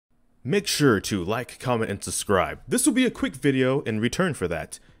make sure to like, comment, and subscribe. This will be a quick video in return for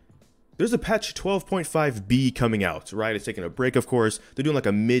that. There's a patch 12.5b coming out, right? It's taking a break, of course. They're doing like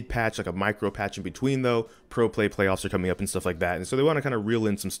a mid patch, like a micro patch in between though. Pro play playoffs are coming up and stuff like that. And so they want to kind of reel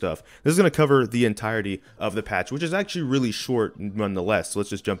in some stuff. This is going to cover the entirety of the patch, which is actually really short nonetheless. So let's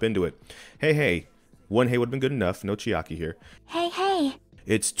just jump into it. Hey. One hey would have been good enough. No Chiaki here. Hey.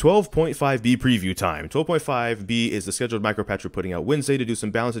 It's 12.5b preview time. 12.5b is the scheduled micro patch we're putting out Wednesday to do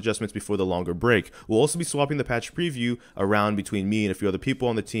some balance adjustments before the longer break. We'll also be swapping the patch preview around between me and a few other people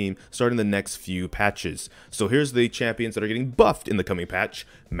on the team starting the next few patches. So here's the champions that are getting buffed in the coming patch.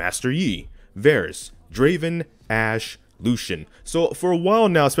 Master Yi, Varus, Draven, Ashe, Lucian. So for a while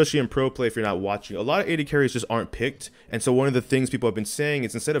now, especially in pro play, if you're not watching, a lot of AD carries just aren't picked. And so one of the things people have been saying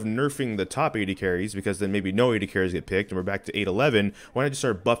is instead of nerfing the top AD carries, because then maybe no AD carries get picked and we're back to 8-11, why not just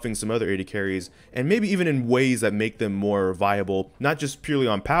start buffing some other AD carries, and maybe even in ways that make them more viable, not just purely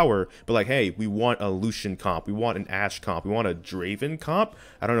on power, but like, hey, we want a Lucian comp, we want an Ashe comp, we want a Draven comp.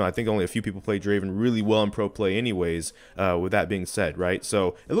 I don't know, I think only a few people play Draven really well in pro play anyways, with that being said, right?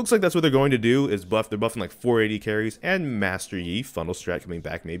 So it looks like that's what they're going to do, is buff. They're buffing like 4 AD carries and Master Yi, funnel strat coming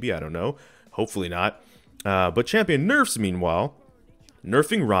back maybe, I don't know, hopefully not. But champion nerfs meanwhile,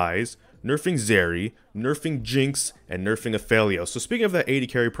 nerfing Ryze, nerfing Zeri, nerfing Jinx, and nerfing Aphelios. So speaking of that AD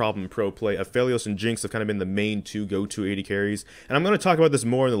carry problem in pro play, Aphelios and Jinx have kind of been the main two go-to AD carries. And I'm going to talk about this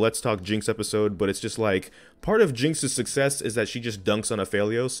more in the Let's Talk Jinx episode, but it's just like, part of Jinx's success is that she just dunks on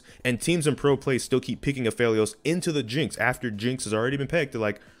Aphelios, and teams in pro play still keep picking Aphelios into the Jinx after Jinx has already been picked. They're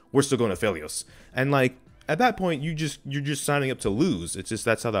like, we're still going to Aphelios. And like, at that point, you're just signing up to lose. It's just,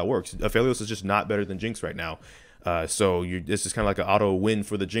 that's how that works. Aphelios is just not better than Jinx right now. So this is kind of like an auto win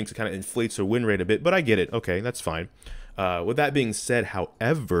for the Jinx. It kind of inflates her win rate a bit, but I get it. Okay, that's fine. With that being said,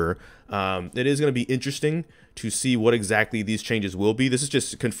 however, it is going to be interesting to see what exactly these changes will be. This is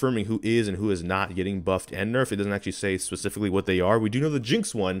just confirming who is and who is not getting buffed and nerfed. It doesn't actually say specifically what they are. We do know the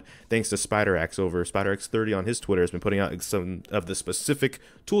Jinx one, thanks to SpiderX over SpiderX30 on his Twitter, has been putting out some of the specific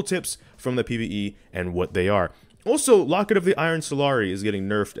tooltips from the PvE and what they are. Also, Locket of the Iron Solari is getting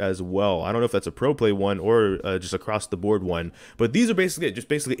nerfed as well. I don't know if that's a pro play one or just across the board one, but these are basically it. Just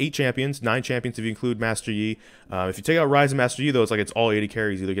basically 8 champions, 9 champions if you include Master Yi. If you take out Ryze and Master Yi, though, it's like it's all 80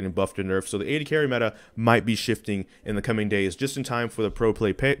 carries either getting buffed or nerfed. So the 80 carry meta might be shifting in the coming days, just in time for the pro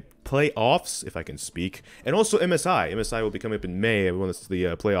play playoffs, if I can speak, and also MSI. MSI will be coming up in May once the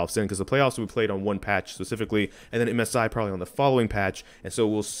playoffs in, because the playoffs will be played on one patch specifically, and then MSI probably on the following patch, and so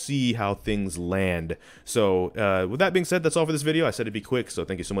we'll see how things land. So with that being said, that's all for this video. I said it'd be quick, so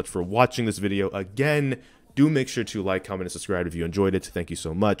thank you so much for watching this video. Again, do make sure to like, comment, and subscribe if you enjoyed it. Thank you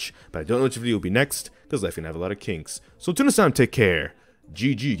so much. But I don't know which video will be next, because life can have a lot of kinks. So till next time, take care.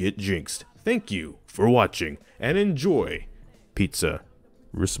 ggGetJinxed. Thank you for watching, and enjoy pizza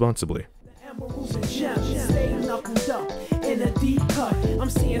responsibly. In a deep cut, I'm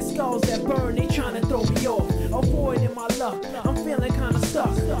seeing skulls that burn.